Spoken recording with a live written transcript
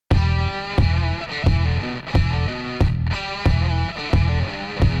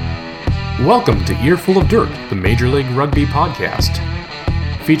Welcome to Earful of Dirt, the Major League Rugby podcast.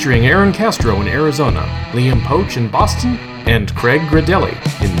 Featuring Aaron Castro in Arizona, Liam Poach in Boston, and Craig Gradelli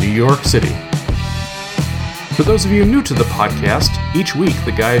in New York City. For those of you new to the podcast, each week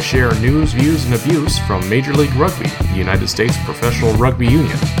the guys share news, views, and abuse from Major League Rugby, the United States Professional Rugby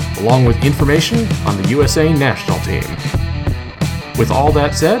Union, along with information on the USA national team. With all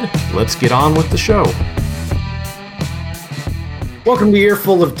that said, let's get on with the show. Welcome to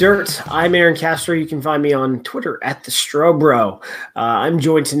Earful of Dirt. I'm Aaron Castro. You can find me on Twitter at the Strobro. I'm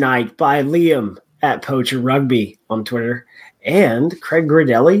joined tonight by Liam at Poacher Rugby on Twitter and Craig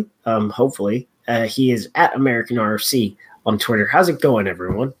Gradelli. Hopefully, he is at American RFC on Twitter. How's it going,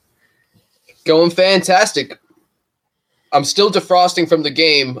 everyone? Going fantastic. I'm still defrosting from the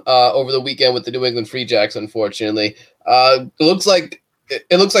game over the weekend with the New England Free Jacks. Unfortunately, it looks like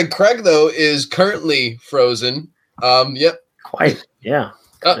Craig though is currently frozen. Yep. Quite, yeah.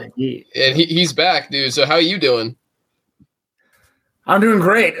 And he's back, dude. So how are you doing? I'm doing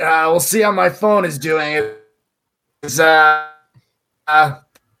great. We'll see how my phone is doing. It's the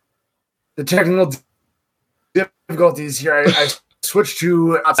technical difficulties here. I switched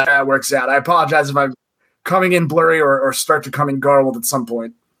to that works out. I apologize if I'm coming in blurry or start to come in garbled at some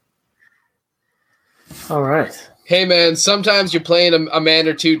point. All right. Hey, man, sometimes you're playing a man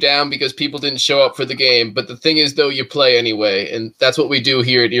or two down because people didn't show up for the game. But the thing is, though, you play anyway. And that's what we do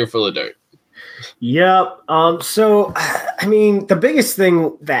here at Earful of Dirt. Yep. So, I mean, the biggest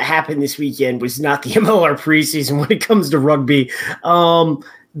thing that happened this weekend was not the MLR preseason when it comes to rugby.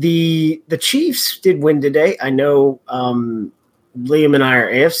 The Chiefs did win today. I know Liam and I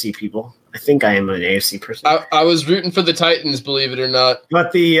are AFC people. I think I am an AFC person. I was rooting for the Titans, believe it or not.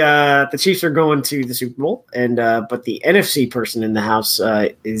 But the Chiefs are going to the Super Bowl, and but the NFC person in the house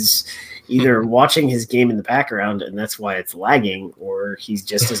is either watching his game in the background, and that's why it's lagging, or he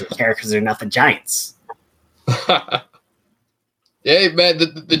just doesn't care because they're not the Giants. Yeah, man,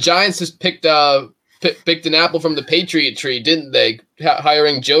 the Giants just picked an apple from the Patriot tree, didn't they?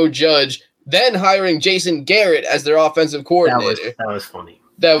 Hiring Joe Judge, then hiring Jason Garrett as their offensive coordinator. That was funny.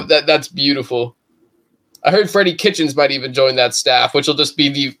 That's beautiful. I heard Freddie Kitchens might even join that staff, which will just be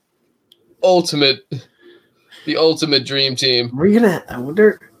the ultimate dream team. I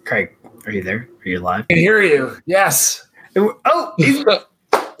wonder, Craig, are you there? Are you live? I can hear you. Yes.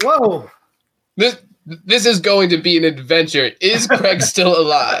 Whoa. This is going to be an adventure. Is Craig still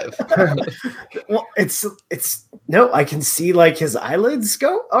alive? Well, it's no, I can see like his eyelids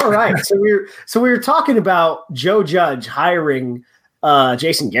go. All right. So we were talking about Joe Judge hiring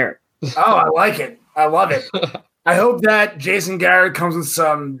Jason Garrett. Oh, I like it. I love it. I hope that Jason Garrett comes with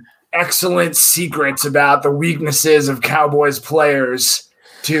some excellent secrets about the weaknesses of Cowboys players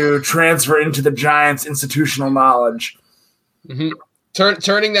to transfer into the Giants' institutional knowledge. Mm-hmm.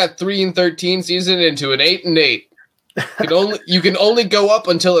 Turning that 3-13 season into an 8-8. You can only go up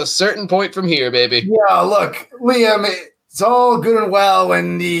until a certain point from here, baby. Yeah, look, Liam, it's all good and well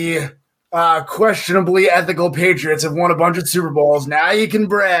when the questionably ethical Patriots have won a bunch of Super Bowls. Now you can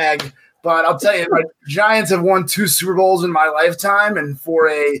brag. But I'll tell you, my Giants have won 2 Super Bowls in my lifetime. And for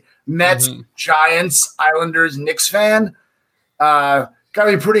a Mets, Giants, Islanders, Knicks fan, got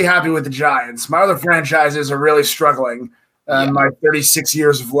to be pretty happy with the Giants. My other franchises are really struggling in my 36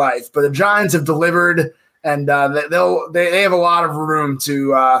 years of life. But the Giants have delivered, and they have a lot of room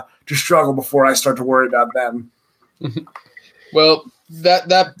to struggle before I start to worry about them. Well,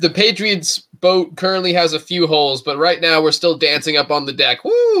 that the Patriots boat currently has a few holes, but right now we're still dancing up on the deck.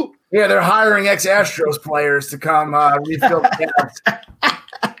 Woo! Yeah, they're hiring ex-Astros players to come refill the caps.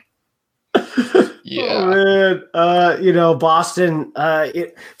 Yeah. Oh, man. Boston.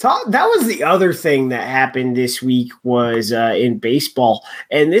 That was the other thing that happened this week was in baseball,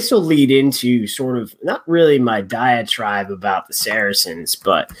 and this will lead into sort of not really my diatribe about the Saracens,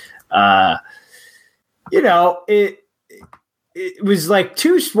 but it was like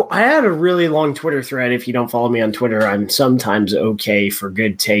I had a really long Twitter thread. If you don't follow me on Twitter, I'm sometimes okay for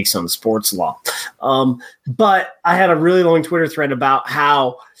good takes on sports law. But I had a really long Twitter thread about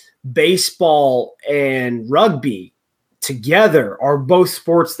how baseball and rugby together are both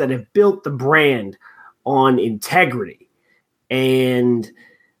sports that have built the brand on integrity. And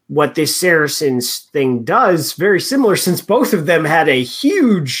what this Saracens thing does, very similar, since both of them had a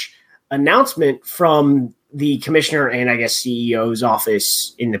huge announcement from the commissioner and I guess CEO's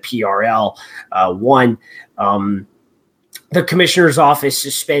office in the PRL. The commissioner's office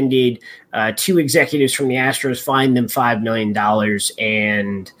suspended 2 executives from the Astros, fined them $5 million,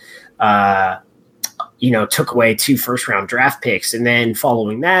 and took away 2 first-round draft picks. And then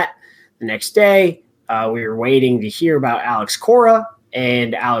following that, the next day, we were waiting to hear about Alex Cora,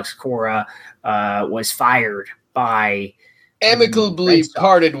 and Alex Cora was fired by amicably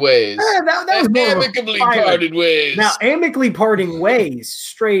parted ways. That was amicably parted ways. Now, amicably parting ways,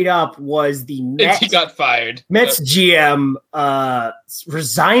 straight up, was the Mets. He got fired. Mets GM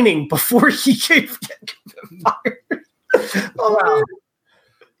resigning before he gave fired. Oh, wow.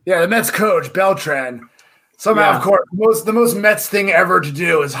 Yeah, the Mets coach Beltran. Somehow, of course, the most Mets thing ever to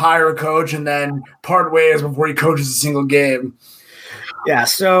do is hire a coach and then part ways before he coaches a single game. Yeah,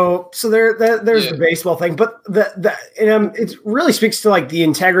 so there's the baseball thing, but it really speaks to like the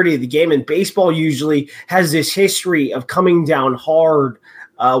integrity of the game. And baseball usually has this history of coming down hard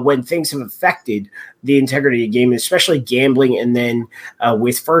when things have affected the integrity of the game, especially gambling. And then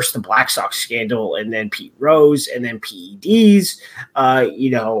with first the Black Sox scandal, and then Pete Rose, and then PEDs.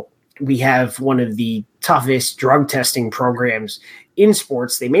 We have one of the toughest drug testing programs in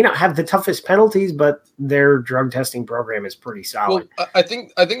sports. They may not have the toughest penalties, but their drug testing program is pretty solid. Well, I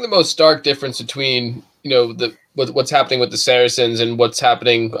think the most stark difference between what's happening with the Saracens and what's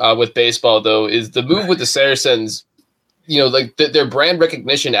happening with baseball, though, is the move with the Saracens. Their brand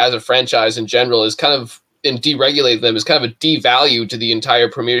recognition as a franchise in general is kind of, and deregulating them is kind of a devalue to the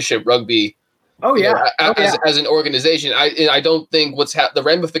entire Premiership Rugby. Oh yeah, as an organization, I don't think the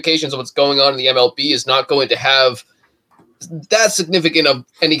ramifications of what's going on in the MLB is not going to have that significant of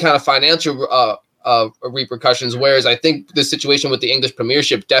any kind of financial repercussions. Whereas I think the situation with the English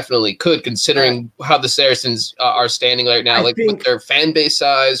Premiership definitely could, considering how the Saracens are standing right now, with their fan base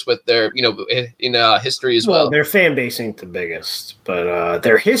size, with their history as well. Their fan base ain't the biggest, but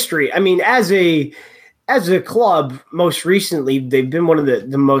their history. I mean, as a club, most recently, they've been one of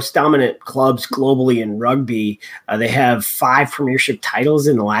the most dominant clubs globally in rugby. They have 5 Premiership titles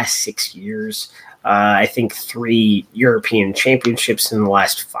in the last 6 years. I think 3 European championships in the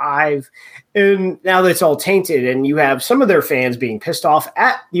last 5. And now that's all tainted, and you have some of their fans being pissed off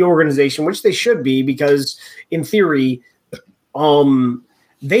at the organization, which they should be, because in theory,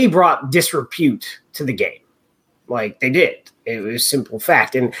 they brought disrepute to the game. Like they did. It was a simple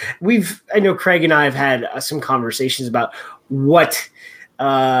fact. And I know Craig and I have had some conversations about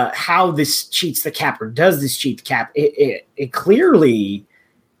how this cheats the cap, or does this cheat the cap? It clearly,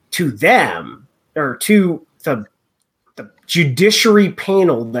 to them, or to the judiciary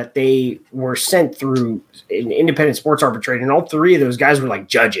panel that they were sent through an independent sports arbitrator, and all 3 of those guys were like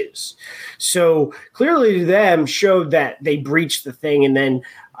judges. So clearly to them showed that they breached the thing. And then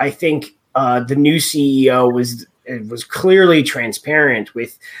I think the new CEO was clearly transparent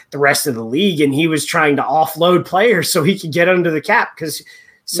with the rest of the league, and he was trying to offload players so he could get under the cap, because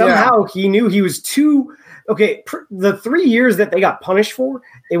somehow he knew he was too – okay, the 3 years that they got punished for,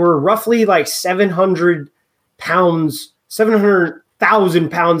 they were roughly like 700,000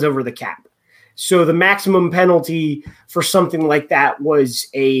 pounds over the cap. So the maximum penalty for something like that was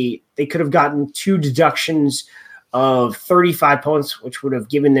they could have gotten 2 deductions of 35 points, which would have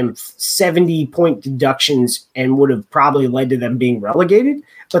given them 70-point deductions and would have probably led to them being relegated.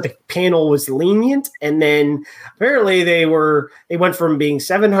 But the panel was lenient, and then apparently they went from being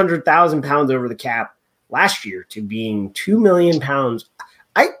 700,000 pounds over the cap last year to being 2 million pounds.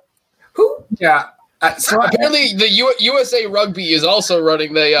 So apparently the USA Rugby is also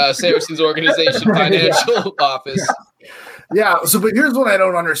running the Saracens organization financial office. Yeah. So, but here's what I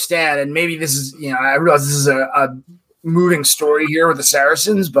don't understand, and maybe this is, I realize this is a moving story here with the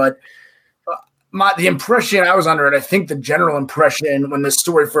Saracens, but the impression I was under, and I think the general impression when this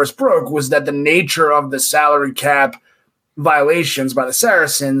story first broke, was that the nature of the salary cap violations by the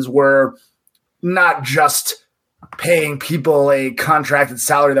Saracens were not just paying people a contracted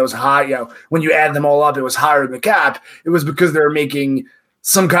salary that was high. When you add them all up, it was higher than the cap. It was because they were making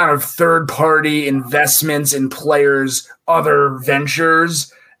some kind of third-party investments in players' other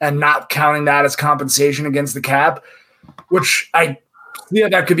ventures and not counting that as compensation against the cap, which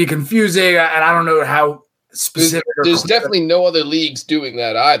that could be confusing, and I don't know how specific. There's definitely no other leagues doing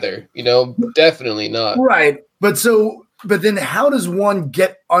that either. Definitely not. Right, but then how does one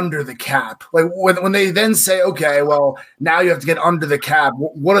get under the cap? Like when they then say, okay, well, now you have to get under the cap,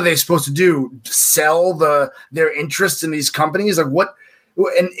 what are they supposed to do? Sell their interest in these companies? Like what?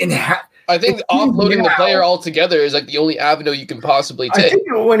 I think offloading the player altogether is like the only avenue you can possibly take. I think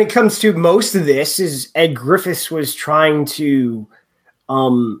when it comes to most of this, is Ed Griffiths was trying to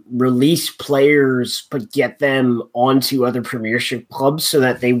release players but get them onto other Premiership clubs so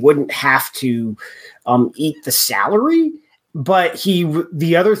that they wouldn't have to eat the salary. But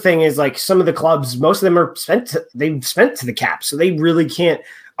the other thing is, like, some of the clubs, most of them are spent to the cap, so they really can't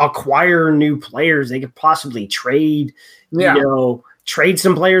acquire new players. They could possibly trade, trade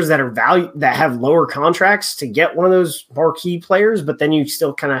some players that are that have lower contracts to get one of those marquee players, but then you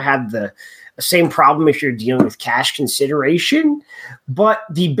still kind of have the same problem if you're dealing with cash consideration. But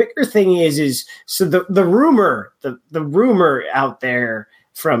the bigger thing is so the rumor out there,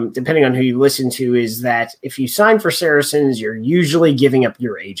 from depending on who you listen to, is that if you sign for Saracens, you're usually giving up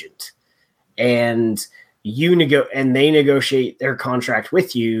your agent, and they negotiate their contract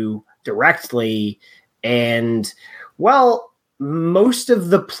with you directly. And well, most of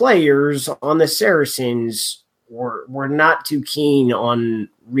the players on the Saracens were not too keen on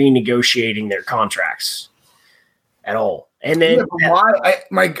renegotiating their contracts at all. And then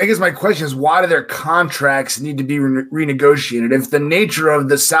I guess my question is, why do their contracts need to be renegotiated if the nature of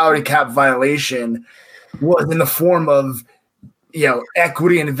the salary cap violation was in the form of,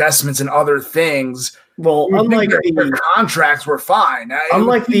 equity investments and other things? Well, unlike their contracts were fine.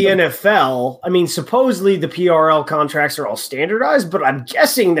 Unlike the NFL, I mean, supposedly the PRL contracts are all standardized, but I'm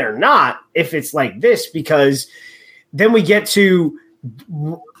guessing they're not if it's like this, because then we get to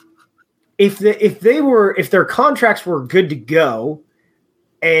if their contracts were good to go,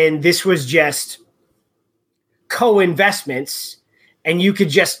 and this was just co-investments, and you could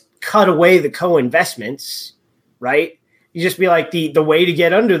just cut away the co-investments, right? You just be like, the way to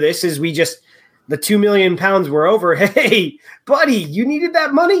get under this is the 2 million pounds were over. Hey, buddy, you needed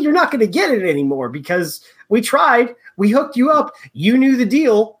that money. You're not going to get it anymore because we tried. We hooked you up. You knew the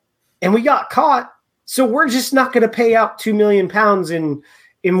deal and we got caught. So we're just not going to pay out 2 million pounds in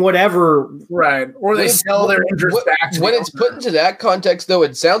whatever. Right. Or they sell their interest back. When it's put into that context, though,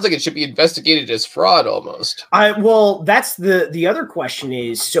 it sounds like it should be investigated as fraud almost. Well, that's the other question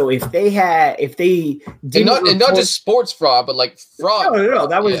is, so if they didn't not just sports fraud, but like fraud. No.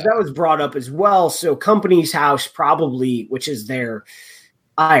 That was brought up as well. So Companies House probably, which is their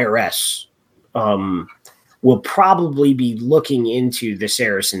IRS, will probably be looking into the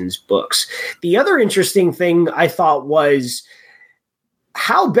Saracens books. The other interesting thing I thought was,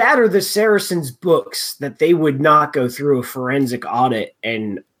 how bad are the Saracens books that they would not go through a forensic audit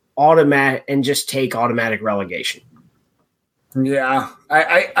and just take automatic relegation? Yeah,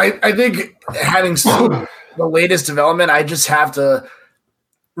 I think having seen the latest development, I just have to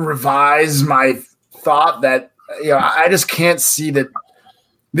revise my thought that I just can't see that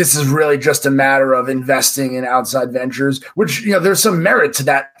this is really just a matter of investing in outside ventures, which, there's some merit to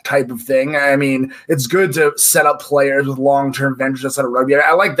that type of thing. I mean, it's good to set up players with long-term ventures outside of rugby.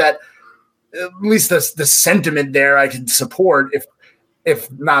 I like that, at least the sentiment there I can support,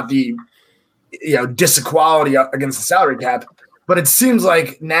 if not the, disequality against the salary cap. But it seems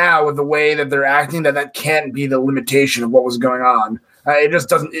like now with the way that they're acting, that can't be the limitation of what was going on. It just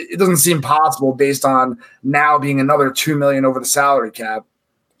doesn't seem possible based on now being another 2 million over the salary cap.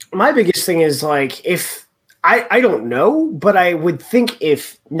 My biggest thing is, like, if I don't know, but I would think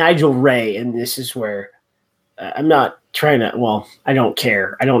if Nigel Ray, and this is where I'm not trying to, well, I don't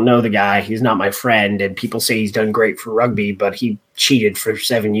care. I don't know the guy. He's not my friend. And people say he's done great for rugby, but he cheated for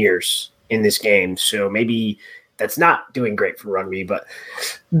 7 years in this game. So maybe that's not doing great for rugby. But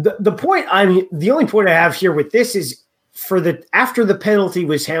the only point I have here with this is, after the penalty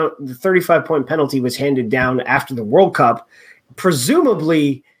was the 35-point penalty was handed down after the World Cup,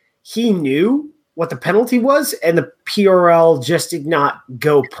 presumably he knew what the penalty was, and the PRL just did not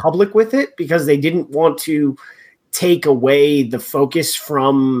go public with it because they didn't want to take away the focus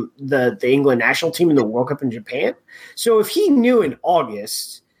from the England national team in the World Cup in Japan. So if he knew in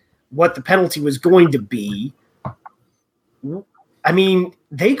August what the penalty was going to be, I mean,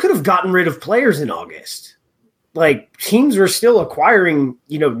 they could have gotten rid of players in August. Like, teams were still acquiring,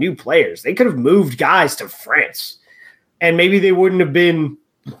 new players. They could have moved guys to France, and maybe they wouldn't have been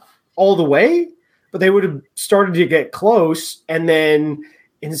all the way, but they would have started to get close. And then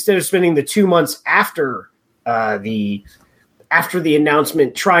instead of spending the 2 months after the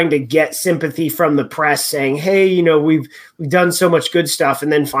announcement trying to get sympathy from the press saying, hey, we've done so much good stuff.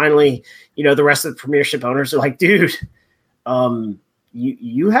 And then finally, the rest of the Premiership owners are like, dude,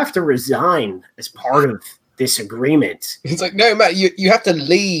 you have to resign as part of this agreement. It's like, no, mate, you have to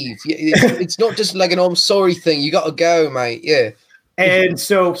leave. It's not just like an I'm sorry thing. You got to go, mate. Yeah. And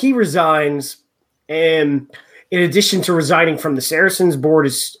so he resigns, and in addition to resigning from the Saracens board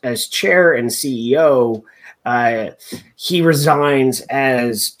as chair and CEO, he resigns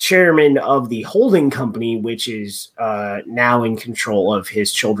as chairman of the holding company, which is now in control of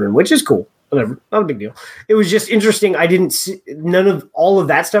his children, which is cool. Whatever, not a big deal. It was just interesting. I didn't see, none of all of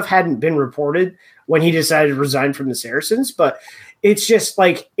that stuff hadn't been reported when he decided to resign from the Saracens, but it's just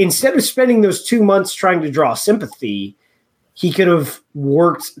like, instead of spending those 2 months trying to draw sympathy, he could have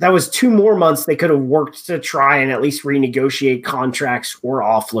worked. That was 2 more months they could have worked to try and at least renegotiate contracts or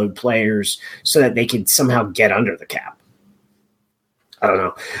offload players so that they could somehow get under the cap. I don't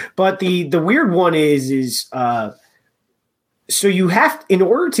know. But the weird one is so you have, in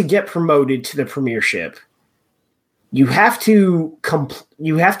order to get promoted to the Premiership, you have to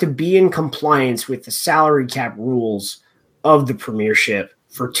be in compliance with the salary cap rules of the Premiership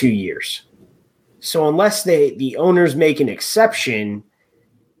for 2 years. So unless the owners make an exception,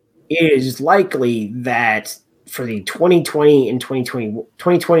 it is likely that for the 2020 to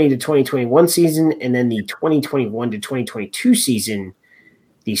 2021 season, and then the 2021 to 2022 season,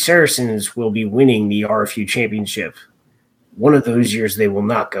 the Saracens will be winning the RFU Championship. One of those years they will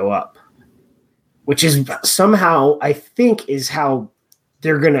not go up, which is somehow, I think, is how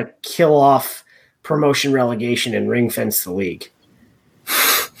they're going to kill off promotion relegation and ring fence the league.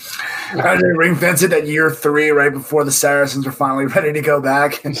 They ring fence it at year 3, right before the Saracens are finally ready to go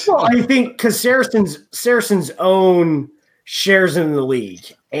back. Well, I think because Saracens own shares in the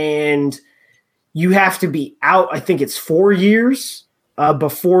league, and you have to be out. I think it's 4 years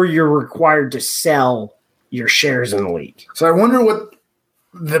before you're required to sell your shares in the league. So I wonder what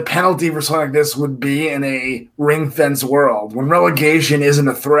the penalty for something like this would be in a ring fence world when relegation isn't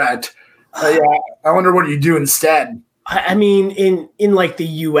a threat. I wonder what you do instead. I mean, in like the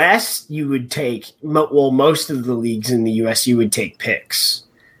U.S., you would take most of the leagues in the U.S. you would take picks.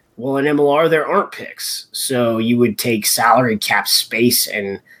 Well, in MLR there aren't picks, so you would take salary cap space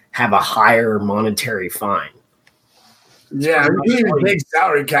and have a higher monetary fine. Yeah, you need big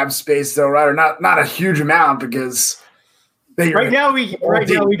salary cap space though, right? Or not a huge amount because right now we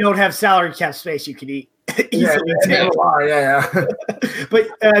don't have salary cap space. You can easily take. Yeah. But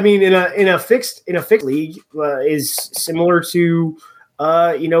I mean, in a fixed league is similar to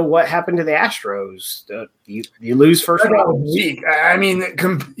what happened to the Astros. You lose first round. I mean,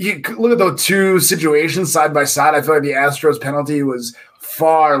 you look at those two situations side by side. I feel like the Astros penalty was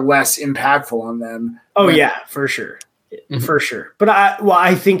far less impactful on them. Oh yeah, for sure. For sure. But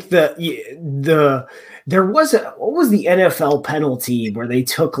I think there was what was the NFL penalty where the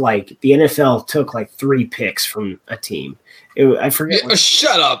NFL took like 3 picks from a team. I forget.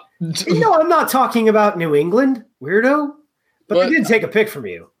 Shut up. I'm not talking about New England, weirdo. But they did take a pick from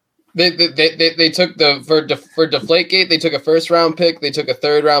you. They took for Deflategate. They took a 1st-round pick. They took a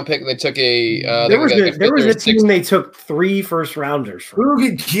 3rd-round pick, and they took there was a team they took 3 first-rounders from. Who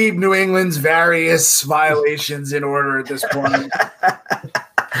could keep New England's various violations in order at this point?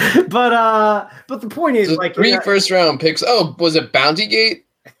 But the point is, like, 3 first-round picks. Oh, was it Bountygate?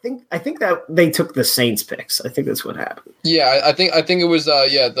 I think that they took the Saints picks. I think that's what happened. Yeah, I think it was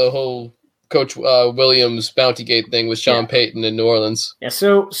the whole Coach Williams Bountygate thing with Sean Payton in New Orleans. Yeah,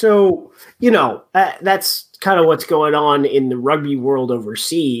 so that's kind of what's going on in the rugby world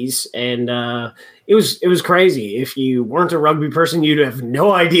overseas, and it was crazy. If you weren't a rugby person, you'd have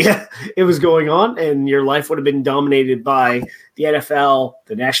no idea it was going on, and your life would have been dominated by the NFL,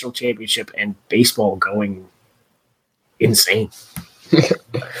 the national championship, and baseball going insane.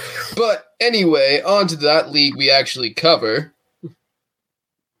 But anyway, on to that league we actually cover.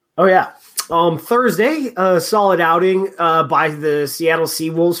 Oh yeah. Thursday, a solid outing by the Seattle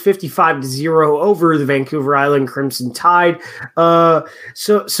Seawolves, 55-0 over the Vancouver Island Crimson Tide.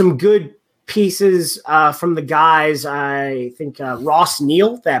 So some good pieces from the guys. I think Ross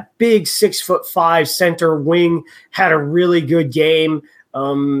Neal, that big 6'5" center wing, had a really good game.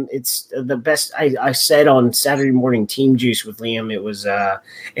 It's the best. I said on Saturday morning Team Juice with Liam. It was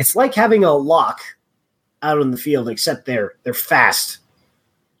it's like having a lock out on the field, except they're fast.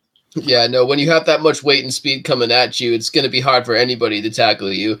 Yeah, no, when you have that much weight and speed coming at you, it's going to be hard for anybody to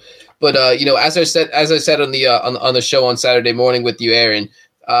tackle you. But as I said on the show on Saturday morning with you, Aaron,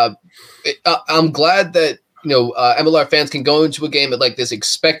 I'm glad that MLR fans can go into a game like this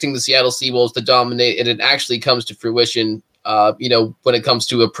expecting the Seattle Seawolves to dominate, and it actually comes to fruition. When it comes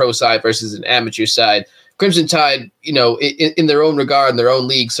to a pro side versus an amateur side, Crimson Tide, in their own regard, in their own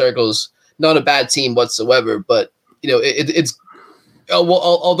league circles, not a bad team whatsoever. But it's.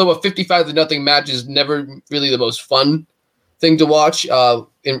 Although a 55-0 match is never really the most fun thing to watch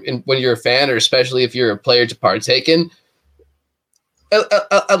when you're a fan, or especially if you're a player to partake in,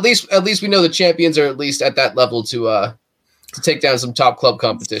 at least we know the champions are at least at that level to take down some top club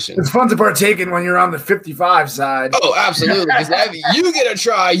competition. It's fun to partake in when you're on the 55 side. Oh, absolutely. Because you get a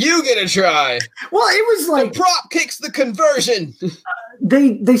try. Well, it was like the prop kicks the conversion.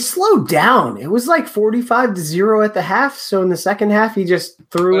 They slowed down. It was like 45-0 at the half. So in the second half, he just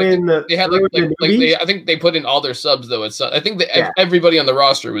threw in the. They had I think they put in all their subs though. I think everybody on the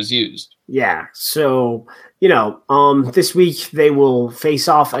roster was used. Yeah. So This week they will face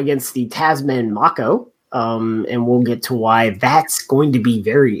off against the Tasman Mako. And we'll get to why that's going to be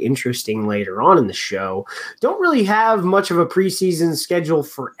very interesting later on in the show. Don't really have much of a preseason schedule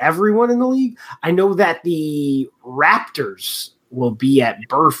for everyone in the league. I know that the Raptors will be at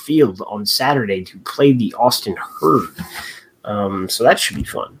Burr Field on Saturday to play the Austin Herd. So that should be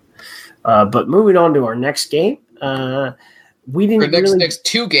fun. But moving on to our next game, we didn't next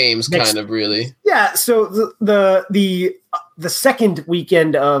two games, really. Yeah. So the second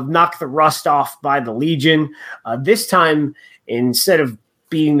weekend of Knock the Rust Off by the Legion. This time, instead of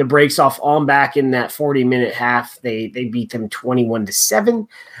beating the brakes off on back in that 40-minute half, they beat them 21-7.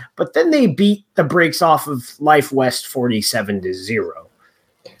 But then they beat the brakes off of Life West 47-0.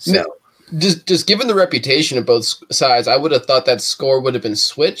 So just given the reputation of both sides, I would have thought that score would have been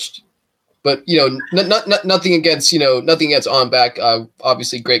switched. But nothing against on back.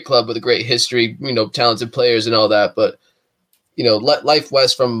 Obviously, great club with a great history. Talented players and all that. But Life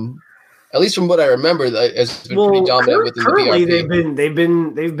West, from what I remember, has been pretty dominant within currently the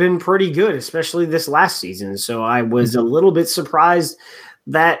PRP. they've been pretty good, especially this last season. So I was a little bit surprised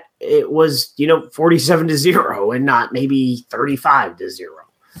that it was 47-0 and not maybe 35-0.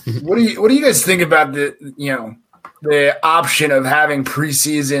 What do you guys think about the option of having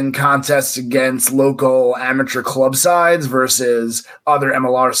preseason contests against local amateur club sides versus other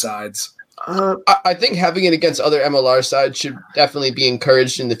MLR sides? I think having it against other MLR sides should definitely be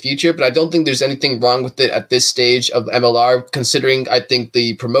encouraged in the future, but I don't think there's anything wrong with it at this stage of MLR, considering I think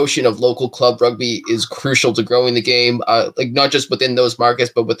the promotion of local club rugby is crucial to growing the game, not just within those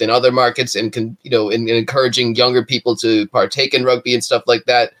markets, but within other markets, and in encouraging younger people to partake in rugby and stuff like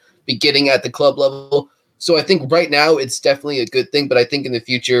that, beginning at the club level. So I think right now it's definitely a good thing, but I think in the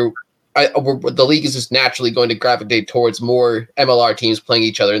future, the league is just naturally going to gravitate towards more MLR teams playing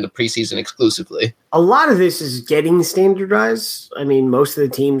each other in the preseason exclusively. A lot of this is getting standardized. I mean, most of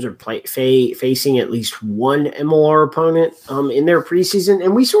the teams are facing at least one MLR opponent in their preseason,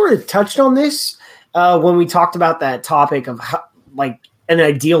 and we sort of touched on this when we talked about that topic of an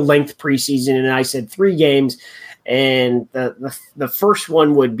ideal length preseason, and I said 3 games. And the first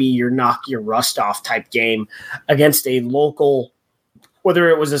one would be your knock your rust off type game against a local, whether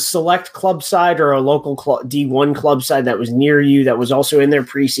it was a select club side or a local D1 club side that was near you, that was also in their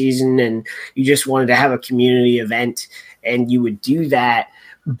preseason, and you just wanted to have a community event, and you would do that.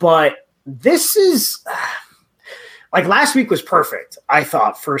 But this is last week was perfect, I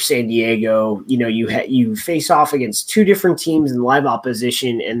thought, for San Diego. You face off against 2 different teams in live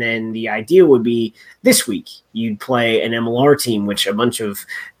opposition, and then the idea would be this week you'd play an MLR team, which a bunch of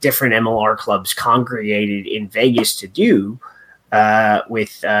different MLR clubs congregated in Vegas to do,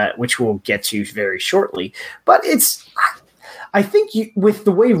 which we'll get to very shortly. But I think with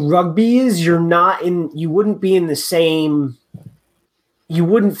the way rugby is, you wouldn't be in the same. You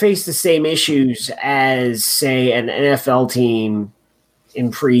wouldn't face the same issues as, say, an NFL team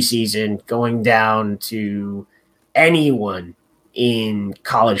in preseason going down to anyone in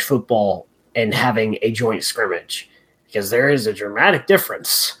college football and having a joint scrimmage, because there is a dramatic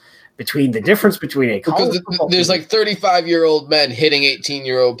difference between a college football there's team. 35-year-old men hitting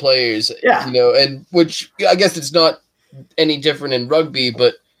 18-year-old players, and which I guess it's not any different in rugby,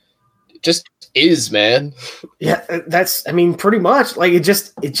 but just is, man. Yeah, pretty much. It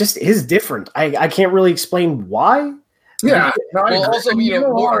just is different. I can't really explain why. Yeah. Also,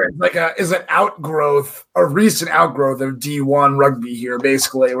 is an outgrowth, a recent outgrowth of D1 rugby here,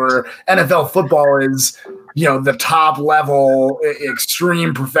 basically, where NFL football is, the top level,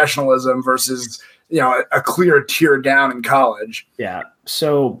 extreme professionalism versus, a clear tier down in college. Yeah.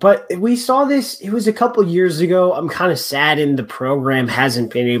 So, but we saw this, it was a couple years ago. I'm kind of saddened the program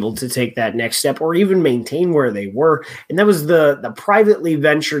hasn't been able to take that next step or even maintain where they were. And that was the privately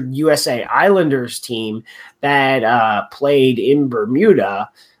ventured USA Islanders team that played in Bermuda.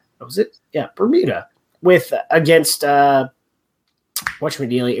 What was it? Yeah, Bermuda against the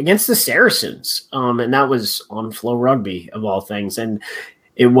Saracens. And that was on Flow Rugby of all things. And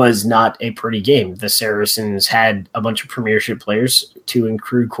it was not a pretty game. The Saracens had a bunch of premiership players to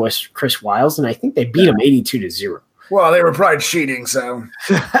include Chris Wiles, and I think they beat them 82-0. Well, they were probably cheating, so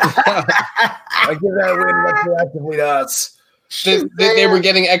I give that win retroactively to us. They were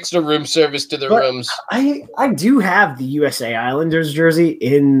getting extra room service to their rooms. I do have the USA Islanders jersey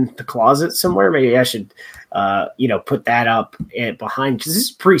in the closet somewhere. Maybe I should, put that up behind, because this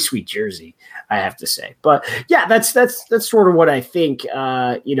is a pretty sweet jersey, I have to say. But yeah, that's sort of what I think.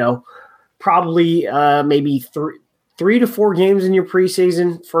 Probably maybe 3 to 4 games in your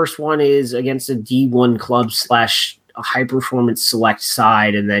preseason. First one is against a D1 club / a high performance select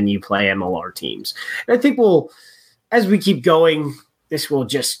side, and then you play MLR teams. And I think as we keep going, this will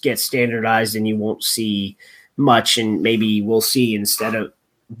just get standardized, and you won't see much. And maybe we'll see, instead of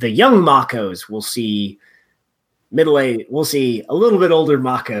the young Makos, we'll see middle-aged. We'll see a little bit older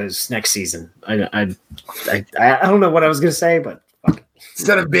Makos next season. I don't know what I was going to say, but fuck it.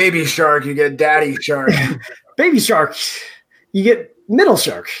 Instead of baby shark, you get daddy shark. Baby shark, you get middle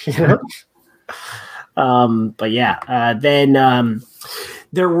shark. You know. But yeah, then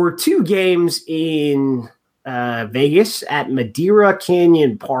there were 2 games in Vegas at Madeira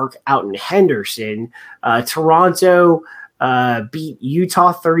Canyon Park out in Henderson. Toronto beat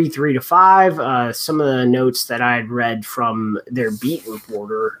Utah 33-5. Some of the notes that I had read from their beat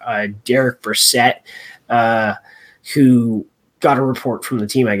reporter, Derek Brissett, who got a report from the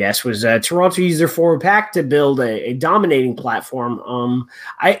team, I guess, was Toronto used their forward pack to build a dominating platform.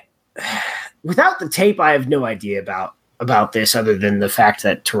 Without the tape, I have no idea about this other than the fact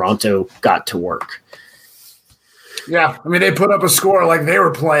that Toronto got to work. Yeah, I mean, they put up a score like they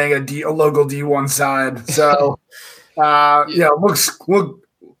were playing a local D1 side. So, look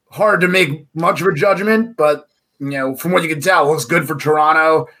hard to make much of a judgment, but, from what you can tell, looks good for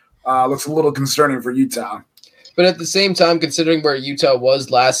Toronto. Looks a little concerning for Utah. But at the same time, considering where Utah was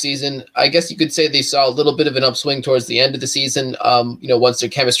last season, I guess you could say they saw a little bit of an upswing towards the end of the season, once their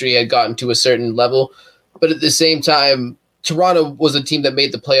chemistry had gotten to a certain level. But at the same time, Toronto was a team that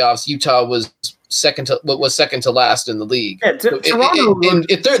made the playoffs. Utah was second to last in the league. Yeah, Toronto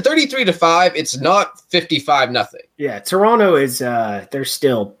 33-5. It's not 55-0. Yeah, Toronto is they're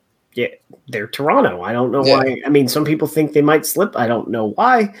still they're Toronto. I don't know why. I mean, some people think they might slip. I don't know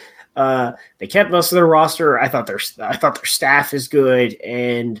why. They kept most of their roster. I thought their staff is good,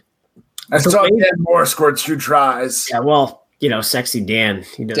 and I saw Dan Moore scored 2 tries. Yeah, well, sexy Dan.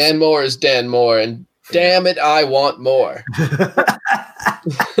 He does. Dan Moore is Dan Moore, and damn it, I want more.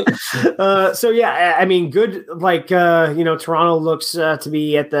 So yeah, I mean, good. Like Toronto looks to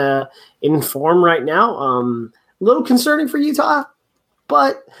be in form right now. A little concerning for Utah,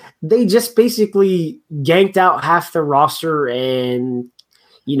 but they just basically ganked out half the roster and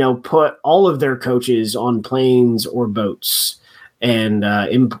put all of their coaches on planes or boats and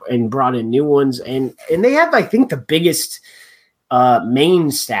brought in new ones. And they have, I think, the biggest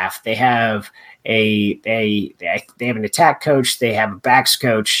main staff. They have they have an attack coach, they have a backs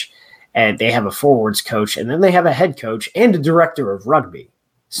coach, and they have a forwards coach, and then they have a head coach and a director of rugby.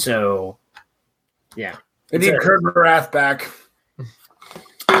 So, yeah. They need Kurt Morath back.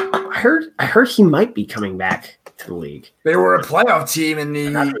 I heard he might be coming back to the league. They were a playoff team in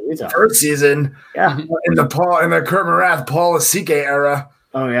the first season. Yeah, in the Kurt Morath, Paul Asike era.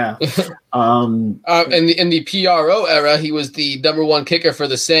 Oh yeah. In the PRO era, he was the number 1 kicker for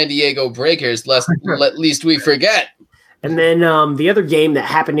the San Diego Breakers. Least we forget. And then the other game that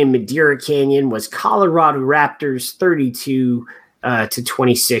happened in Madeira Canyon was Colorado Raptors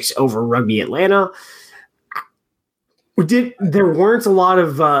 32-26 over Rugby Atlanta. There weren't a lot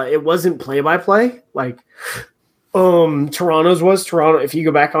of it wasn't play-by-play like Toronto's was. Toronto, if you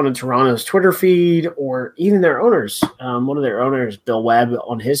go back onto Toronto's Twitter feed or even their owners, one of their owners, Bill Webb,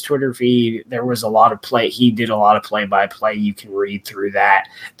 on his Twitter feed, there was a lot of play. He did a lot of play-by-play. You can read through that.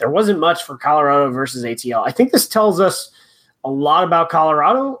 There wasn't much for Colorado versus ATL. I think this tells us a lot about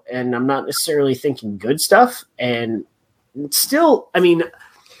Colorado, and I'm not necessarily thinking good stuff. And still, I mean,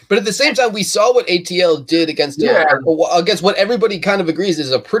 but at the same time, we saw what ATL did against what everybody kind of agrees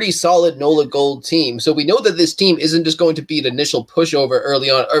is a pretty solid NOLA Gold team. So we know that this team isn't just going to be an initial pushover early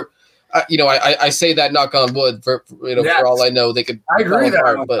on. Or, I say that, knock on wood, for all I know, they could. I agree with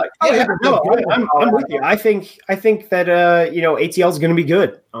that. But I'm with you. I think that ATL is going to be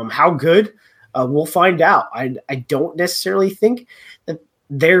good. How good? We'll find out. I don't necessarily think that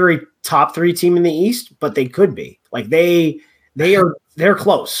they're a top 3 team in the East, but they could be. Like they're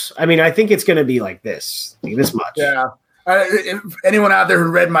close. I mean, I think it's going to be like this much. Yeah. If anyone out there who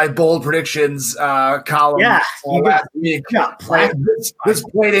read my bold predictions column last week, this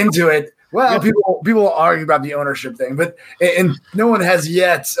played into it. Well, people argue about the ownership thing, but and no one has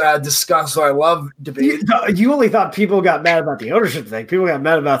yet discussed. So I love debate. You only thought people got mad about the ownership thing. People got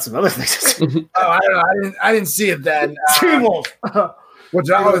mad about some other things. I don't know. I didn't see it then. What's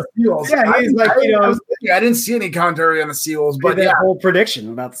wrong with Seawolves? Yeah, he's I didn't see any commentary on the Seawolves, but that whole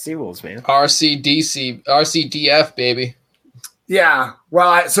prediction about the Seawolves, man. RCDF, baby. Yeah. Well,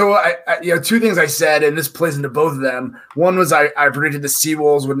 I 2 things I said, and this plays into both of them. One was I predicted the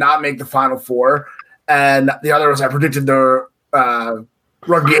Seawolves would not make the Final Four, and the other was I predicted the Rugby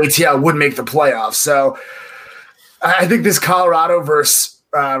ATL would make the playoffs. So I think this Colorado versus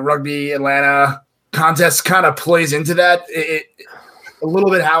Rugby Atlanta contest kind of plays into that. A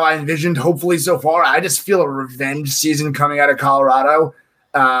little bit how I envisioned, hopefully, so far. I just feel a revenge season coming out of Colorado.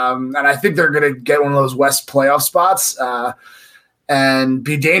 And I think they're going to get one of those West playoff spots and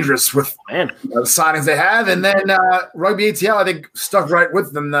be dangerous with the signings they have. And then Rugby ATL, I think, stuck right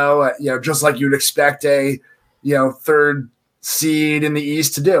with them, though, just like you'd expect a third seed in the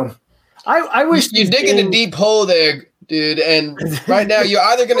East to do. I wish you're digging a deep hole there, dude. And right now, you're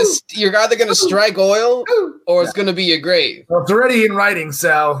either gonna strike oil, or it's gonna be your grave. Well, it's already in writing,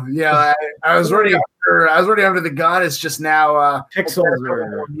 so I was already under the gun. It's just now pixels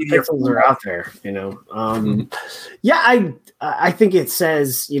are out there. I think it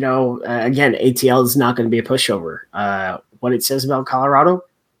says again, ATL is not going to be a pushover. What it says about Colorado,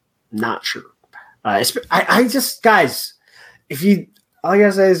 not sure. I just guys, all I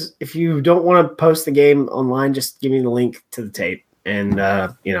gotta say is, if you don't want to post the game online, just give me the link to the tape, and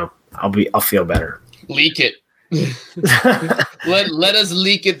I'll feel better. Leak it. let us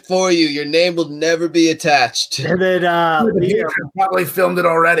leak it for you. Your name will never be attached. And then Liam probably filmed it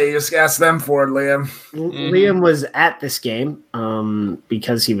already. Just ask them for it, Liam. Liam was at this game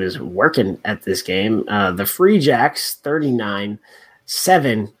because he was working at this game. The Free Jacks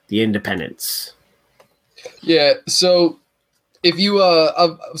 39-7, the Independents. Yeah. So if you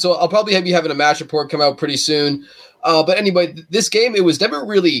so I'll probably have you having a match report come out pretty soon. But anyway, this game, it was never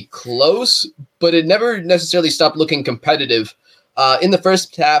really close, but it never necessarily stopped looking competitive. In the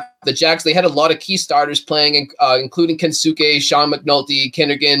first half, the Jacks, they had a lot of key starters playing, including Kensuke, Sean McNulty,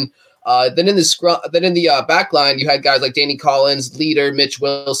 Kindergan. Then in the back line, you had guys like Danny Collins, Leader, Mitch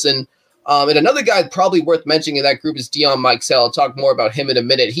Wilson. And another guy probably worth mentioning in that group is Dion Mikesell. I'll talk more about him in a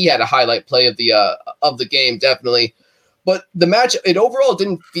minute. He had a highlight play of the game, definitely. But the match, it overall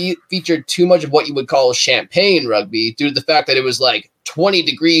didn't feature too much of what you would call champagne rugby, due to the fact that it was like 20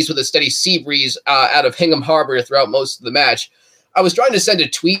 degrees with a steady sea breeze out of Hingham Harbor throughout most of the match. I was trying to send a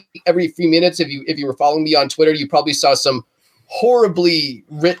tweet every few minutes. If you were following me on Twitter, you probably saw some horribly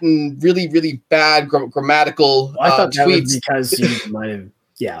written, really, really bad grammatical I thought that tweets. was because you might have,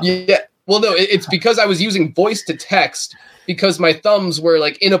 Yeah. Well, no, it's because I was using voice to text, because my thumbs were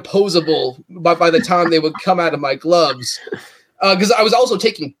like inopposable by the time they would come out of my gloves. Because I was also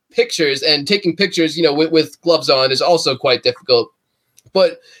taking pictures, and taking pictures, with gloves on is also quite difficult.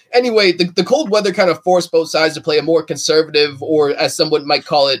 But anyway, the cold weather kind of forced both sides to play a more conservative, or as someone might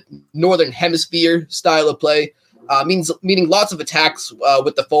call it, Northern Hemisphere style of play. Meaning lots of attacks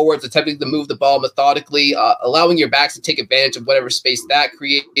with the forwards, attempting to move the ball methodically, allowing your backs to take advantage of whatever space that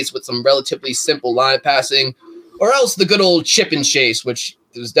creates with some relatively simple line passing, or else the good old chip and chase, which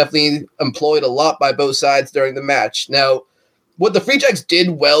was definitely employed a lot by both sides during the match. Now, what the Free Jacks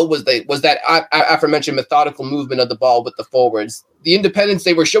did well was that aforementioned methodical movement of the ball with the forwards. The Independents,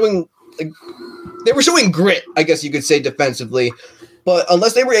 they were showing grit, I guess you could say, defensively. But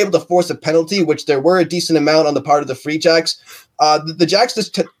unless they were able to force a penalty, which there were a decent amount on the part of the Free Jacks, the Jacks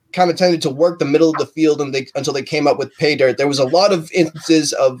just kind of tended to work the middle of the field until they came up with pay dirt. There was a lot of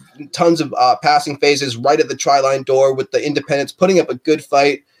instances of tons of passing phases right at the try-line door, with the Independents putting up a good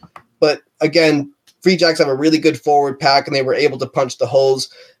fight. But again, Free Jacks have a really good forward pack, and they were able to punch the holes.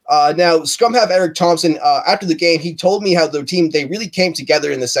 Now, scrum half Eric Thompson, after the game, he told me how the team, they really came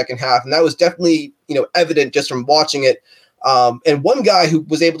together in the second half, and that was definitely evident just from watching it. And one guy who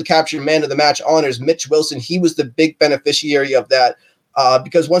was able to capture man of the match honors, Mitch Wilson, he was the big beneficiary of that,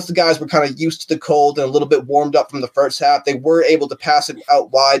 because once the guys were kind of used to the cold and a little bit warmed up from the first half, they were able to pass it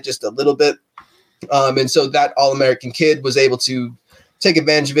out wide just a little bit. And so that All-American kid was able to take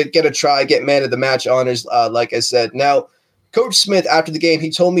advantage of it, get a try, get man of the match honors, like I said. Now, Coach Smith, after the game, he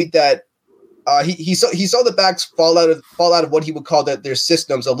told me that he saw the backs fall out of what he would call their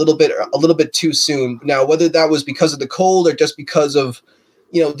systems a little bit too soon. Now, whether that was because of the cold or just because of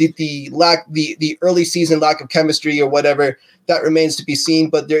the early season lack of chemistry or whatever, that remains to be seen.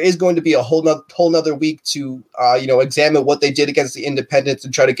 But there is going to be a whole nother week to examine what they did against the Independents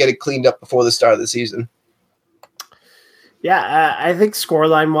and try to get it cleaned up before the start of the season. Yeah, I think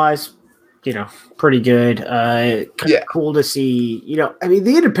scoreline wise, pretty good. Cool to see.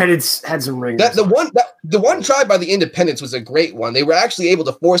 The Independents had some rings. The one try by the Independents was a great one. They were actually able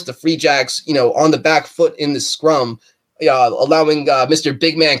to force the Free Jacks, on the back foot in the scrum, allowing Mr.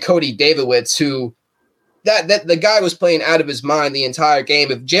 Big Man Cody Davidwitz, who that the guy was playing out of his mind the entire game.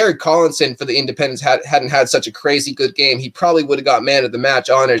 If Jared Collinson for the Independents hadn't had such a crazy good game, he probably would have got man of the match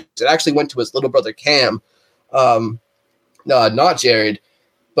honors. It actually went to his little brother Cam, not Jared,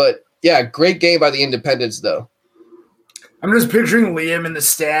 but. Yeah, great game by the Independents, though. I'm just picturing Liam in the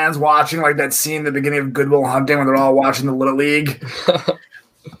stands watching like that scene in the beginning of Good Will Hunting when they're all watching the Little League.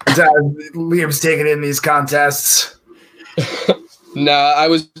 Liam's taking in these contests. Nah, I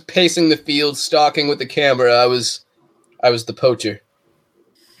was pacing the field, stalking with the camera. I was the poacher.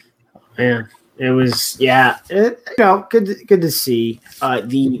 Man, it was good to see.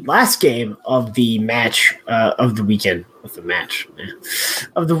 The last game of the match of the weekend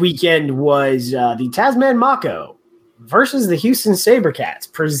was the Tasman Mako versus the Houston Sabercats,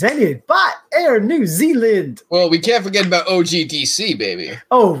 presented by Air New Zealand. Well, we can't forget about OGDC, baby.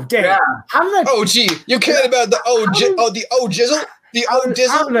 Oh, damn! Yeah. How did I? OG, you cared about the Jizzle?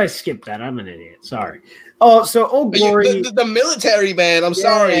 How did I skip that? I'm an idiot. Sorry. Oh, so Old Glory, the military man. I'm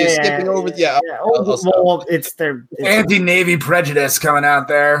sorry, skipping over. Well, it's their anti-Navy prejudice coming out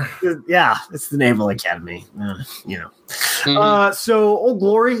there. Yeah, it's the Naval Academy. Mm-hmm. So Old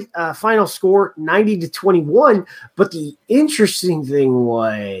Glory, final score 90-21. But the interesting thing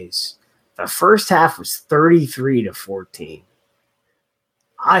was the first half was 33-14.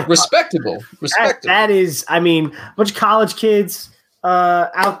 Respectable. That is, I mean, a bunch of college kids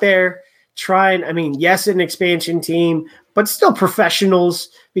out there trying. I mean, yes, an expansion team, but still professionals.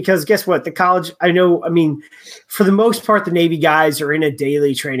 Because guess what? The college, for the most part, the Navy guys are in a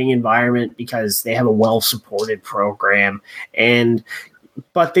daily training environment because they have a well-supported program,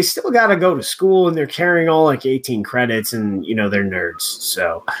 but they still got to go to school, and they're carrying all like 18 credits, and they're nerds.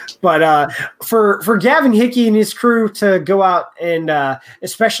 So, but for Gavin Hickey and his crew to go out and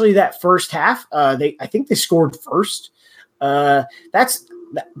especially that first half, I think they scored first.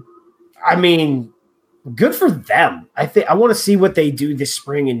 Good for them. I want to see what they do this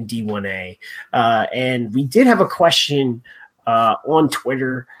spring in D1A. And we did have a question on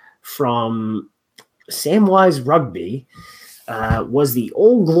Twitter from Samwise Rugby. Was the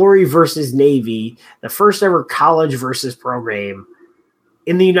Old Glory versus Navy the first ever college versus program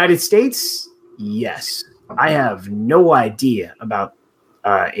in the United States? Yes. I have no idea about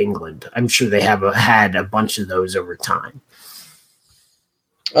England. I'm sure they have had a bunch of those over time.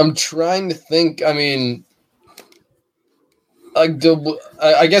 I'm trying to think. I mean, I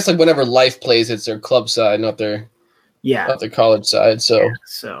guess whenever Life plays, it's their club side, not their college side. So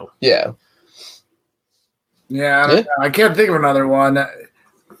yeah. I can't think of another one.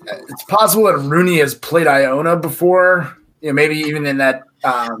 It's possible that Rooney has played Iona before. Maybe even in that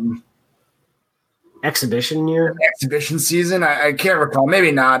exhibition season. I can't recall.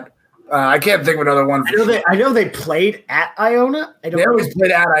 Maybe not. I can't think of another one. I know they played at Iona. They always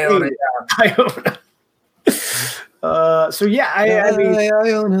played at Iona. Iona.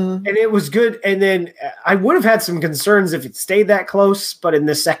 Iona. And it was good. And then I would have had some concerns if it stayed that close, but in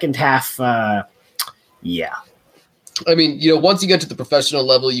the second half, yeah. I mean, once you get to the professional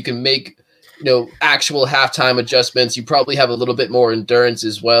level, you can make, actual halftime adjustments. You probably have a little bit more endurance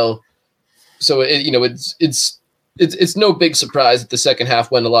as well. So it's no big surprise that the second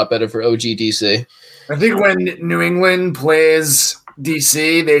half went a lot better for OGDC. I think when New England plays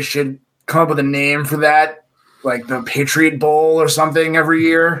DC, they should come up with a name for that, like the Patriot Bowl or something every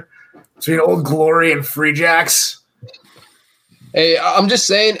year between Old Glory and Free Jacks. Hey, I'm just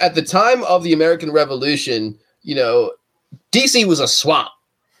saying, at the time of the American Revolution, DC was a swamp.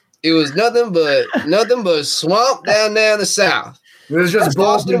 It was nothing but swamp down there in the South. It was just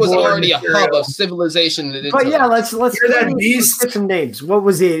Boston was already a hub of civilization. But yeah, let's get some names. What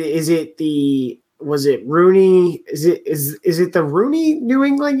was it? Was it Rooney? Is it the Rooney New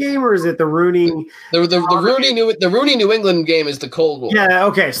England game, or is it the Rooney? The Rooney New England game is the Cold War. Yeah.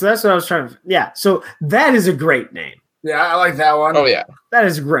 Okay. So that's what I was trying to. Yeah. So that is a great name. Yeah, I like that one. Oh yeah, that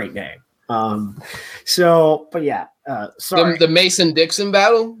is a great name. But yeah. Sorry. The Mason-Dixon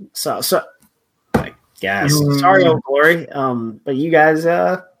battle. So. Yes. Sorry, Old Glory. But you guys,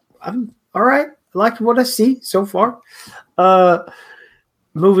 I'm all right. I like what I see so far.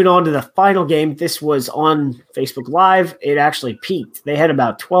 Moving on to the final game. This was on Facebook Live. It actually peaked. They had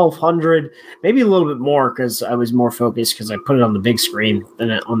about 1,200, maybe a little bit more because I was more focused because I put it on the big screen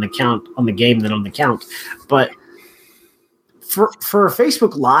than on the game than on the count. But for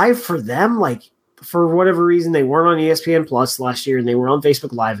Facebook Live, for them, for whatever reason, they weren't on ESPN Plus last year, and they were on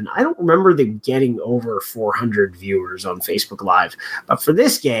Facebook Live, and I don't remember them getting over 400 viewers on Facebook Live. But for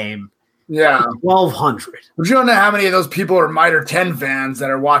this game, 1,200. But you don't know how many of those people are Mitre 10 fans that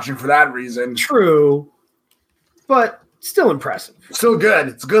are watching for that reason. True, but still impressive. Still good.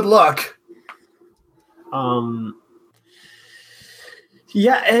 It's good luck.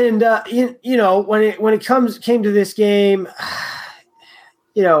 Yeah, and when it came to this game,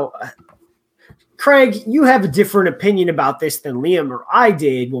 Craig, you have a different opinion about this than Liam or I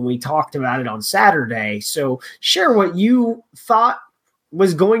did when we talked about it on Saturday. So share what you thought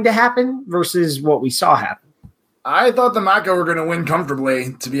was going to happen versus what we saw happen. I thought the Mako were going to win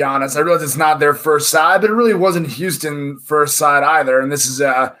comfortably, to be honest. I realize it's not their first side, but it really wasn't Houston first side either. And this is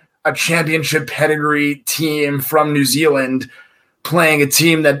a championship pedigree team from New Zealand playing a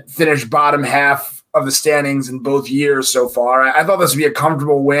team that finished bottom half of the standings in both years so far. I thought this would be a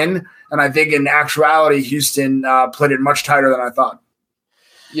comfortable win, and I think in actuality, Houston played it much tighter than I thought.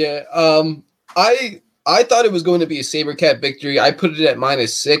 Yeah, I thought it was going to be a SaberCat victory. I put it at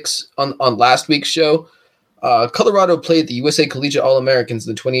 -6 on last week's show. Colorado played the USA Collegiate All-Americans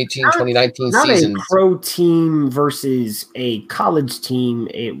in the 2018-2019 season. Not a pro team versus a college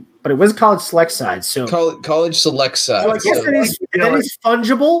team, but it was a college select side. So college select side. I guess that is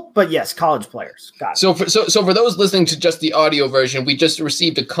fungible, but yes, college players. Got it. So for those listening to just the audio version, we just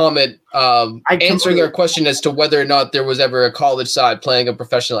received a comment answering our question as to whether or not there was ever a college side playing a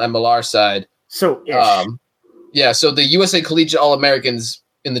professional MLR side. So so the USA Collegiate All-Americans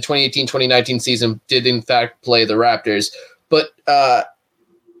in the 2018-2019 season did in fact play the Raptors. But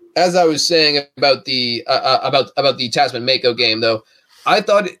as I was saying about the Tasman Mako game, though, I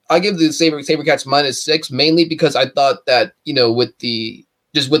thought I gave the SaberCats -6 mainly because I thought that, with the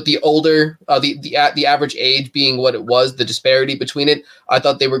older the average age being what it was, the disparity between it, I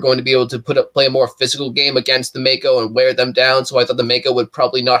thought they were going to be able to play a more physical game against the Mako and wear them down. So I thought the Mako would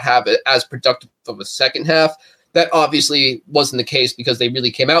probably not have it as productive of a second half. That obviously wasn't the case because they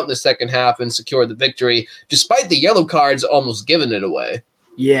really came out in the second half and secured the victory, despite the yellow cards almost giving it away.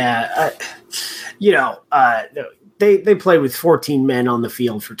 Yeah, they played with 14 men on the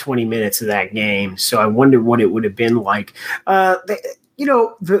field for 20 minutes of that game, so I wonder what it would have been like. They're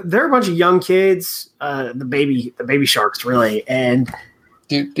a bunch of young kids, the baby sharks, really, and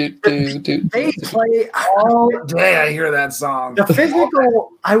they play all day. I hear that song.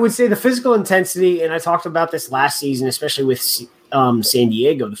 I would say the physical intensity, and I talked about this last season, especially with San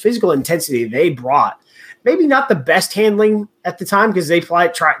Diego. The physical intensity they brought, maybe not the best handling at the time because they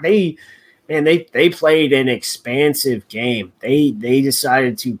played an expansive game. They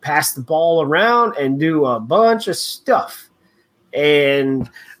decided to pass the ball around and do a bunch of stuff, and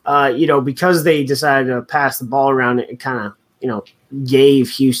because they decided to pass the ball around, it kind of gave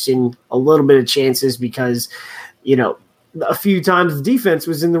Houston a little bit of chances because, a few times the defense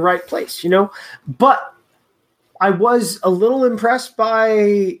was in the right place, but I was a little impressed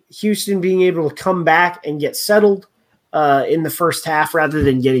by Houston being able to come back and get settled in the first half rather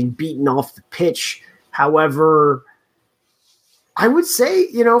than getting beaten off the pitch. However, I would say,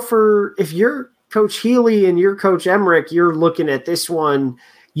 if you're Coach Healy and you're Coach Emmerich, you're looking at this one,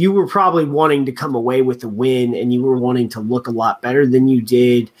 you were probably wanting to come away with a win, and you were wanting to look a lot better than you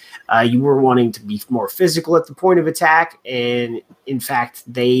did. You were wanting to be more physical at the point of attack, and in fact,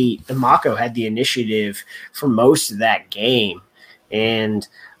 the Mako had the initiative for most of that game. And,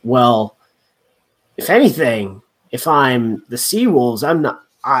 well, if anything, if I'm the Seawolves,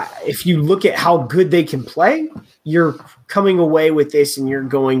 if you look at how good they can play, you're coming away with this, and you're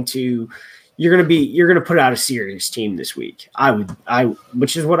going to put out a serious team this week.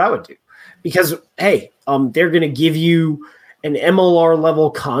 Which is what I would do, because hey, they're going to give you an MLR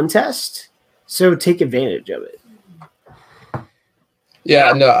level contest, so take advantage of it.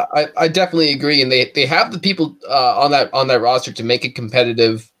 Yeah, no, I definitely agree, and they have the people on that roster to make it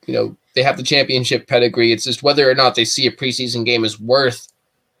competitive. They have the championship pedigree. It's just whether or not they see a preseason game is worth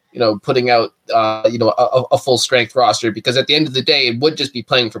putting out a full strength roster, because at the end of the day, it would just be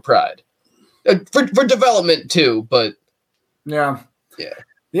playing for pride. For development too, but yeah.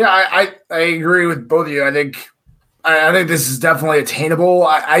 I agree with both of you. I think this is definitely attainable.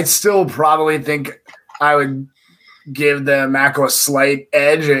 I still probably think I would give the Mako a slight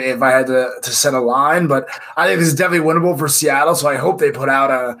edge if I had to set a line, but I think this is definitely winnable for Seattle. So I hope they put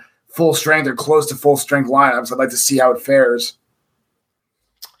out a full strength or close to full strength lineups. I'd like to see how it fares.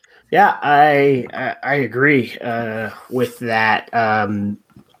 Yeah, I agree with that.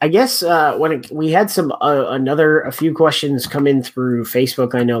 I guess we had a few questions come in through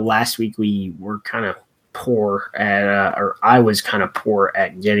Facebook. I know last week we were kind of poor at, or I was kind of poor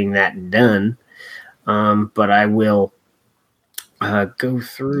at getting that done. But I will go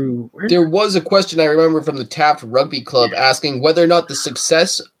through. There was a question I remember from the Taft Rugby Club asking whether or not the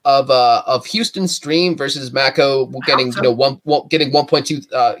success of Houston Stream versus Mako getting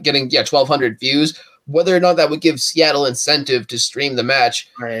 1,200 views, whether or not that would give Seattle incentive to stream the match.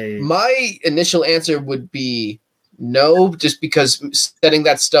 Right. My initial answer would be no, just because setting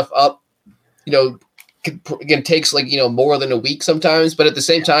that stuff up, again, takes more than a week sometimes. But at the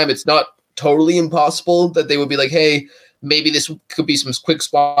same time, it's not totally impossible that they would be like, hey, maybe this could be some quick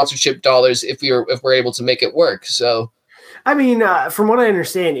sponsorship dollars if we're able to make it work. So I mean, from what I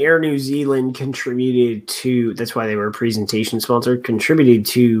understand, Air New Zealand contributed to, that's why they were a presentation sponsor, contributed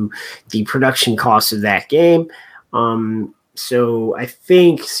to the production costs of that game. So I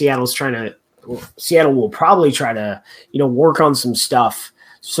think Seattle will probably try to, work on some stuff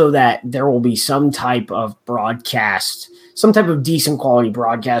so that there will be some type of broadcast, some type of decent quality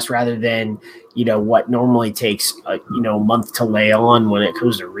broadcast rather than, what normally takes a month to lay on when it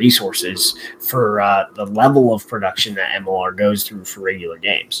comes to resources for the level of production that MLR goes through for regular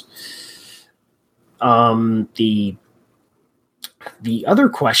games. The other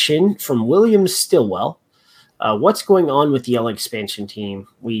question from William Stillwell, what's going on with the LA expansion team?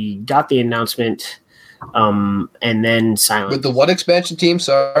 We got the announcement and then silence. With the what expansion team?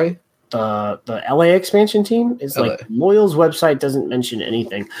 Sorry. The LA expansion team is LA. like Loyal's website doesn't mention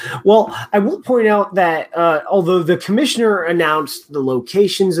anything. Well, I will point out that although the commissioner announced the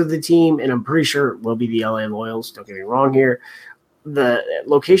locations of the team, and I'm pretty sure it will be the LA Loyals, don't get me wrong here, the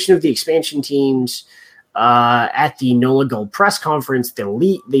location of the expansion teams at the NOLA Gold press conference, the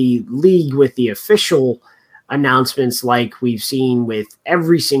league with the official announcements like we've seen with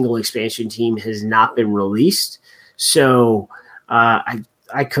every single expansion team has not been released. So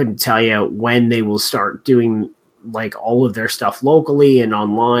I couldn't tell you when they will start doing like all of their stuff locally and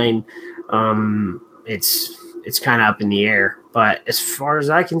online. It's kind of up in the air, but as far as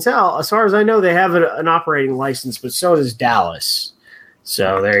I can tell, as far as I know, they have an operating license, but so does Dallas.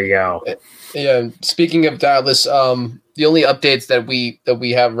 So there you go. Yeah. Speaking of Dallas, the only updates that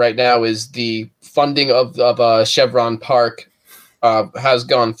we have right now is the funding of Chevron Park has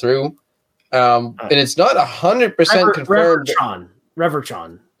gone through, and it's not 100% confirmed.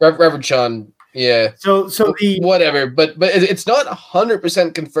 Reverchon, yeah. So the whatever, but it's not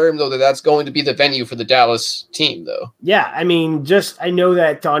 100% confirmed though that's going to be the venue for the Dallas team though. Yeah, I mean, I know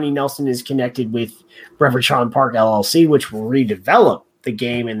that Donnie Nelson is connected with Reverchon Park LLC, which will redevelop the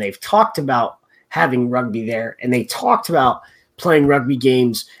game, and they've talked about having rugby there, and they talked about playing rugby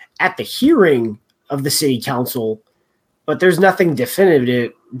games at the hearing of the city council, but there's nothing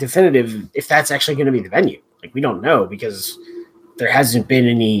definitive if that's actually going to be the venue. Like, we don't know because there hasn't been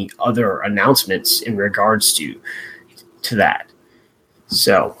any other announcements in regards to that.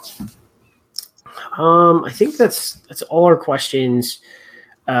 So, I think that's all our questions.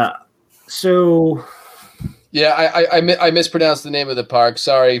 So, yeah, I mispronounced the name of the park.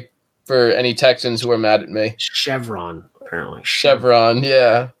 Sorry for any Texans who are mad at me. Chevron, apparently. Chevron,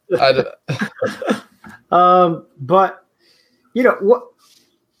 yeah. But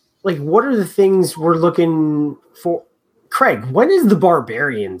what are the things we're looking for? Craig, when is the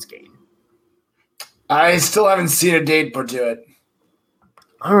Barbarians game? I still haven't seen a date put to it.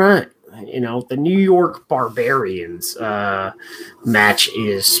 All right. The New York Barbarians match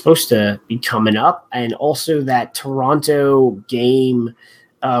is supposed to be coming up, and also that Toronto game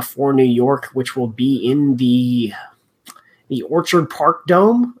for New York, which will be in the Orchard Park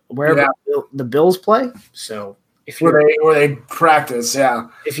Dome, wherever the Bills play. So where they practice, yeah.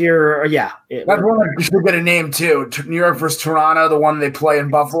 If you're, that's one that should get a name too. New York versus Toronto, the one they play in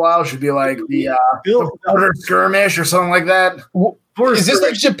Buffalo, should be like the border skirmish or something like that. Is this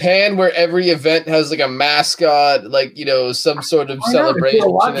like Japan, where every event has like a mascot, like some sort of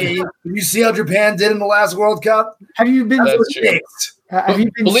celebration? Did you see how Japan did in the last World Cup? Have you been?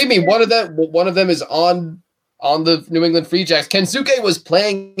 Believe me, one of them is on the New England Free Jacks. Kensuke was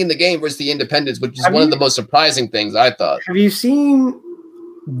playing in the game versus the Independents, which is one of the most surprising things, I thought. Have you seen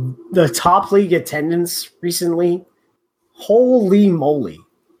the top league attendance recently? Holy moly.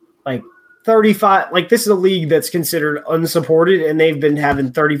 Like 35, like this is a league that's considered unsupported, and they've been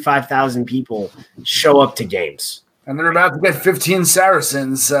having 35,000 people show up to games. And they're about to get 15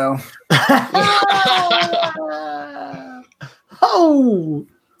 Saracens, so. Oh!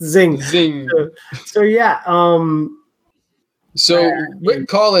 Zing. So yeah. So Rick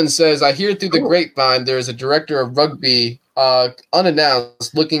Collins says, I hear through the grapevine there is a director of rugby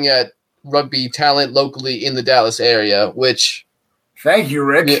unannounced looking at rugby talent locally in the Dallas area, which... Thank you,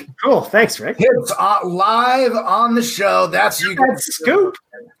 Rick. Yeah. Cool. Thanks, Rick. It's live on the show. That's you. That's scoop.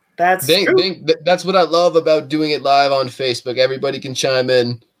 That's that's what I love about doing it live on Facebook. Everybody can chime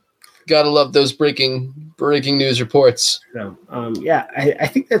in. Gotta love those breaking news reports. So, I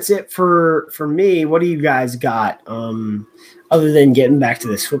think that's it for me. What do you guys got other than getting back to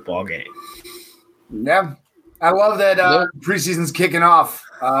this football game? Yeah, I love that preseason's kicking off.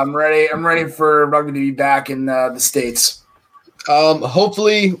 I'm ready for rugby to be back in the States.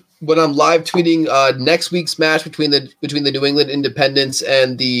 Hopefully, when I'm live tweeting next week's match between the New England Independents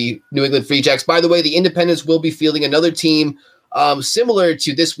and the New England Free Jacks. By the way, the Independents will be fielding another team similar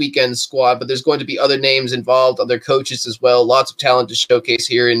to this weekend's squad, but there's going to be other names involved, other coaches as well. Lots of talent to showcase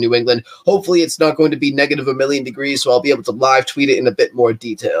here in New England. Hopefully it's not going to be negative a million degrees, so I'll be able to live tweet it in a bit more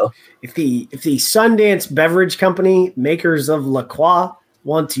detail. If the Sundance Beverage Company, makers of La Croix,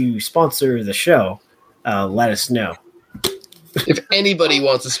 want to sponsor the show, let us know. If anybody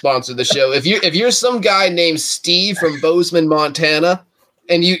wants to sponsor the show, if you're some guy named Steve from Bozeman, Montana,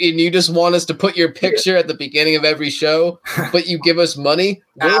 and you just want us to put your picture at the beginning of every show, but you give us money,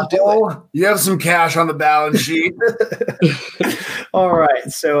 we'll do it. You have some cash on the balance sheet. All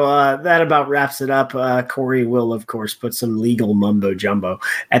right, so that about wraps it up. Corey will, of course, put some legal mumbo jumbo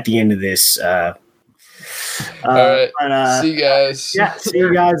at the end of this. All right, see you guys. Yeah, see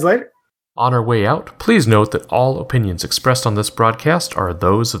you guys later. On our way out, please note that all opinions expressed on this broadcast are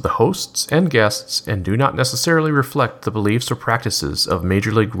those of the hosts and guests and do not necessarily reflect the beliefs or practices of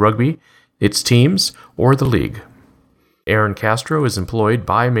Major League Rugby, its teams, or the league. Aaron Castro is employed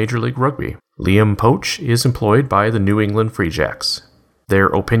by Major League Rugby. Liam Poach is employed by the New England Free Jacks. Their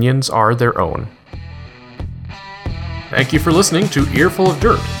opinions are their own. Thank you for listening to Earful of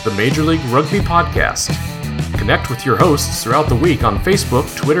Dirt, the Major League Rugby podcast. Connect with your hosts throughout the week on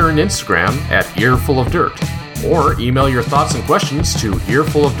Facebook, Twitter, and Instagram at Earful of Dirt, or email your thoughts and questions to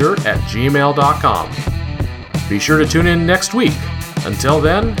earfulofdirt@gmail.com. Be sure to tune in next week. Until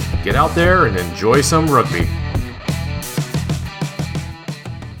then, get out there and enjoy some rugby.